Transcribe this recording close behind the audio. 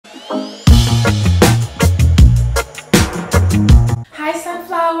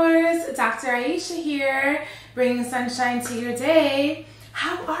Ayshia here, bringing sunshine to your day.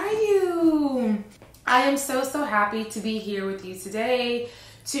 How are you? I am so happy to be here with you today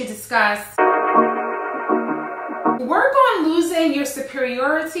to discuss work on losing your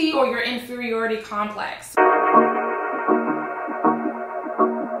superiority or your inferiority complex.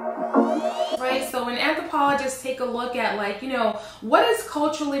 Right? So when anthropologists take a look at what is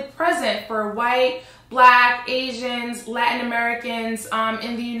culturally present for white, Black, Asians, Latin Americans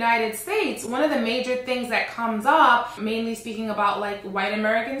in the United States, one of the major things that comes up, mainly speaking about white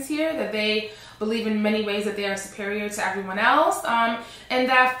Americans here, that they believe in many ways that they are superior to everyone else, and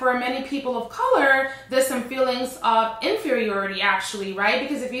that for many people of color, there's some feelings of inferiority actually, right?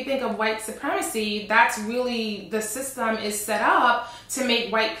 Because if you think of white supremacy, that's really the system is set up to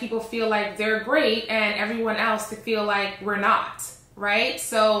make white people feel like they're great and everyone else to feel like we're not. Right?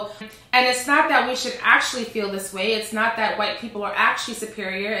 So, and it's not that we should actually feel this way. It's not that white people are actually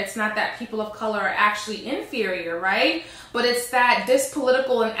superior. It's not that people of color are actually inferior, right? But it's that this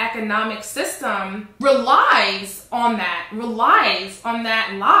political and economic system relies on that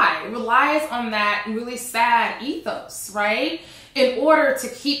lie, relies on that really sad ethos, right? In order to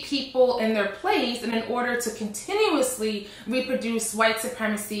keep people in their place and in order to continuously reproduce white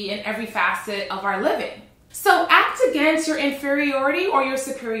supremacy in every facet of our living. So act against your inferiority or your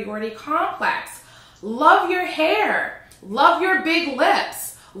superiority complex. Love your hair. Love your big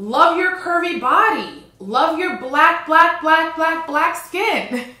lips. Love your curvy body. Love your black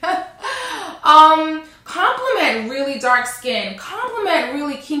skin. Compliment really dark skin. Compliment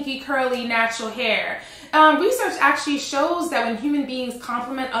really kinky, curly, natural hair. Research actually shows that when human beings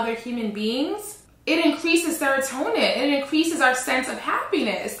compliment other human beings, it increases serotonin. It increases our sense of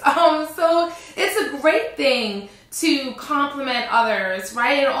happiness. So it's a great thing to compliment others,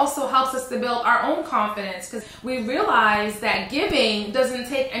 right? It also helps us to build our own confidence because we realize that giving doesn't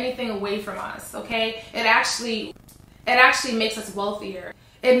take anything away from us, okay? It actually makes us wealthier.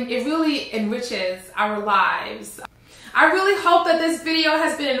 It really enriches our lives. I really hope that this video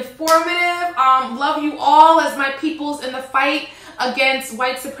has been informative. Love you all as my peoples in the fight against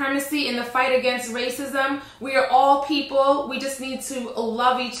white supremacy, in the fight against racism. We are all people. We just need to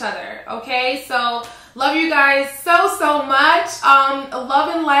love each other, okay? So love you guys so much. Love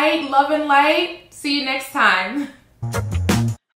and light. See you next time.